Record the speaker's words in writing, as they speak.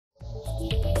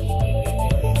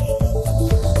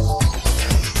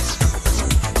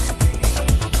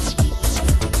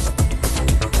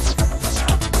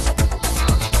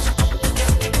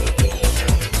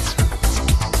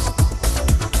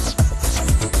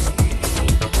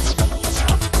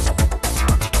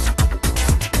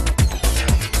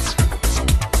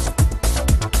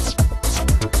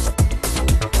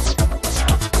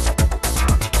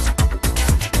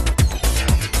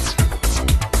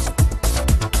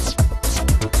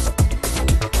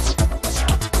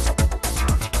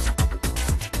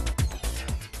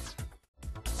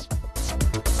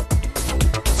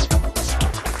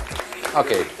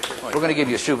Okay, we're going to give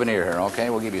you a souvenir here, okay?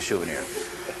 We'll give you a souvenir.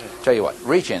 Tell you what,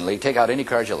 reach in, Lee, take out any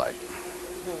card you like.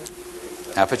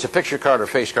 Now, if it's a picture card or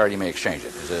face card, you may exchange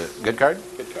it. Is it a good card?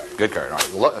 Good card. Good card. All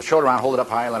right. Look, show it around, hold it up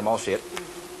high, let them all see it.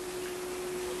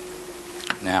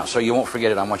 Now, so you won't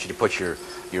forget it, I want you to put your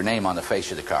name on the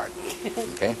face of the card.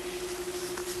 Okay?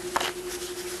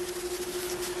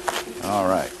 All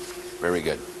right. Very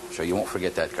good. So you won't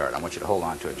forget that card. I want you to hold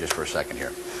on to it just for a second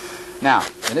here. Now,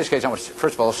 in this case, I want to,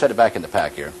 first of all, set it back in the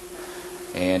pack here.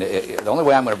 And the only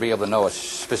way I'm going to be able to know it's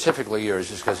specifically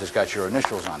yours is because it's got your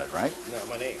initials on it, right? No,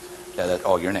 my name.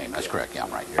 Oh, your name. That's correct. Yeah,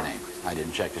 I'm right. Your name. I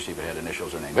didn't check to see if it had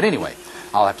initials or name. But anyway,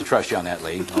 I'll have to trust you on that,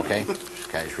 Lee. Okay? This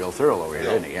guy's real thorough over here,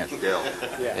 isn't he? Yes.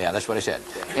 Yeah, that's what I said.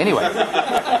 Anyway.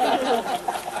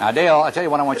 Now, Dale, I'll tell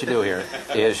you what I want you to do here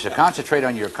is to concentrate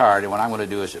on your card. And what I'm going to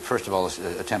do is, first of all, is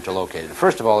attempt to locate it.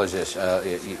 First of all is this.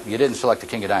 You didn't select the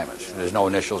King of Diamonds. There's no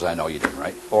initials. I know you didn't,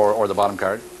 right? Or the bottom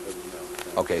card?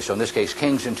 Okay, so in this case,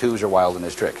 kings and twos are wild in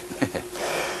this trick.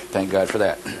 Thank God for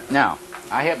that. Now,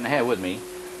 I happen to have with me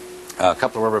a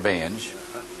couple of rubber bands,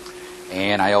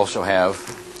 and I also have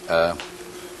a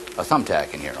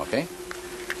thumbtack in here, okay?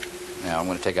 Now, I'm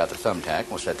going to take out the thumbtack.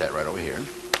 We'll set that right over here.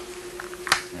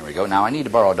 There we go. Now, I need to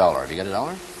borrow $1. Have you got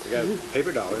 $1? We got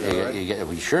paper dollars, right? You get,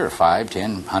 well, sure, 5,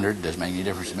 10, 100, doesn't make any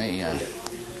difference to me. I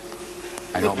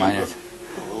don't mind it.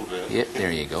 Yeah,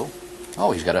 there you go.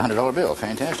 Oh, he's got a $100 bill.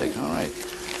 Fantastic. All right.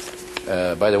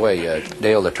 By the way,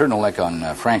 Dale, the turtleneck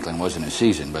on Franklin wasn't in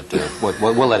season, but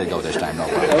we'll let it go this time. No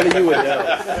problem. Only you would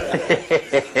know.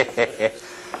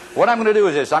 What I'm going to do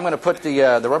is this. I'm going to put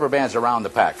the rubber bands around the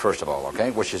pack, first of all,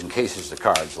 okay, which is encases the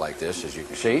cards like this, as you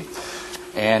can see.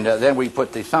 And then we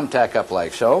put the thumbtack up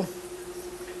like so.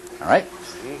 All right?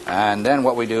 And then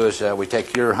what we do is we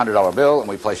take your $100 bill and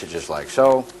we place it just like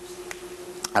so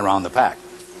around the pack.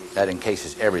 That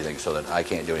encases everything so that I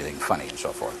can't do anything funny and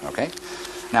so forth, okay?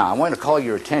 Now, I want to call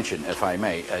your attention, if I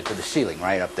may, to the ceiling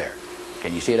right up there.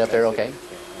 Can you see it up there okay?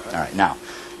 All right. Now,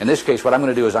 in this case, what I'm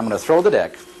going to do is I'm going to throw the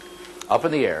deck up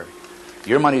in the air.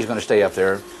 Your money's going to stay up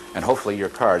there, and hopefully your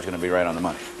card's going to be right on the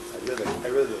money. I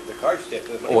read the card stick.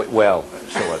 Oh, well,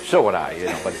 so would I, you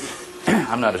know, but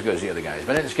I'm not as good as the other guys.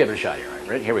 But let's give it a shot here. Right?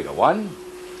 Ready? Here we go. 1,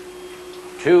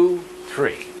 2,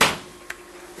 3.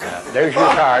 There's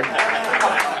your card.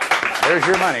 There's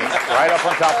your money right up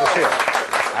on top of the ceiling.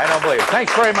 I don't believe it.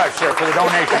 Thanks very much, sir, for the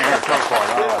donation here and so forth.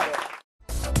 All right.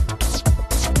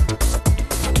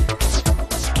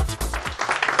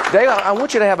 Dale, I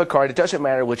want you to have a card. It doesn't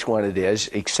matter which one it is,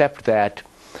 except that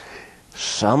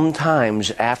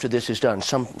sometimes after this is done,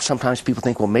 sometimes people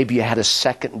think, well, maybe you had a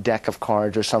second deck of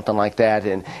cards or something like that,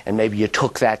 and maybe you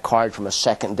took that card from a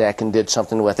second deck and did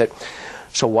something with it.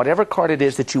 So whatever card it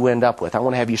is that you end up with, I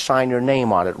want to have you sign your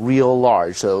name on it real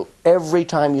large. So every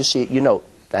time you see it, you know,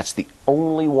 that's the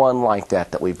only one like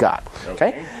that we've got.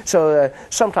 Okay? So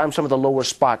sometimes some of the lower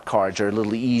spot cards are a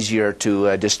little easier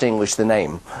to distinguish the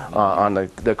name on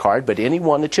the card, but any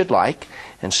one that you'd like,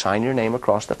 and sign your name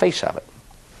across the face of it.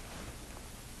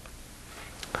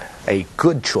 A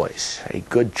good choice. A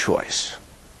good choice.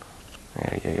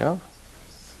 There you go.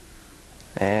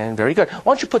 And very good.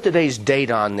 Why don't you put today's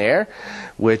date on there,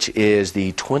 which is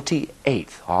the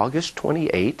 28th, August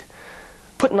 28th.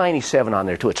 Put 97 on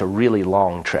there, too. It's a really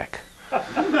long trick.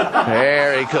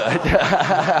 Very good.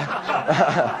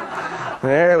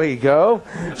 There we go.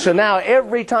 So now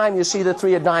every time you see the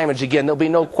 3 of diamonds again, there'll be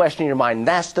no question in your mind.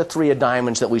 That's the 3 of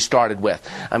diamonds that we started with.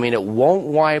 I mean, it won't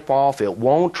wipe off. It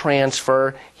won't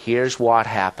transfer. Here's what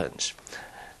happens.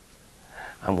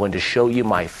 I'm going to show you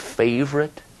my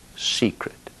favorite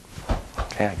secret.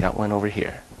 Okay, I got one over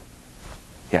here.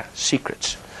 Yeah,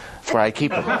 secrets. That's where I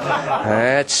keep them.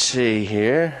 Let's see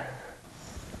here.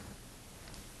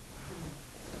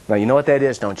 Now, you know what that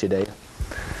is, don't you, Dave?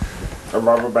 A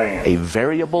rubber band. A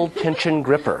variable tension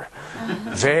gripper.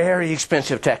 Very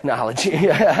expensive technology.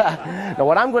 Now,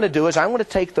 what I'm going to do is I'm going to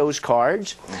take those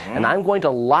cards and I'm going to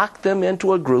lock them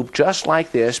into a group just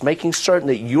like this, making certain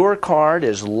that your card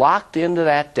is locked into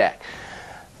that deck.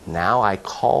 Now I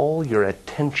call your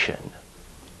attention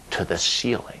to the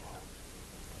ceiling.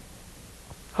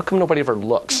 How come nobody ever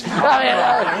looks?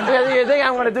 I mean, you think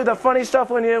I'm going to do the funny stuff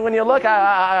when you look?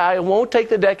 I won't take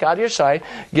the deck out of your sight.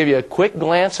 Give you a quick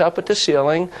glance up at the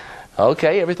ceiling.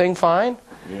 Okay, everything fine?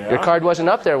 Yeah. Your card wasn't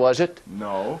up there, was it?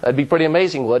 No. That'd be pretty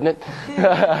amazing, wouldn't it?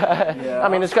 Yeah. I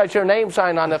mean, it's got your name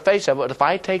signed on the face of it. But if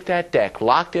I take that deck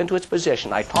locked into its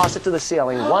position, I toss it to the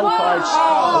ceiling, one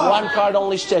card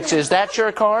only sticks. Is that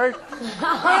your card?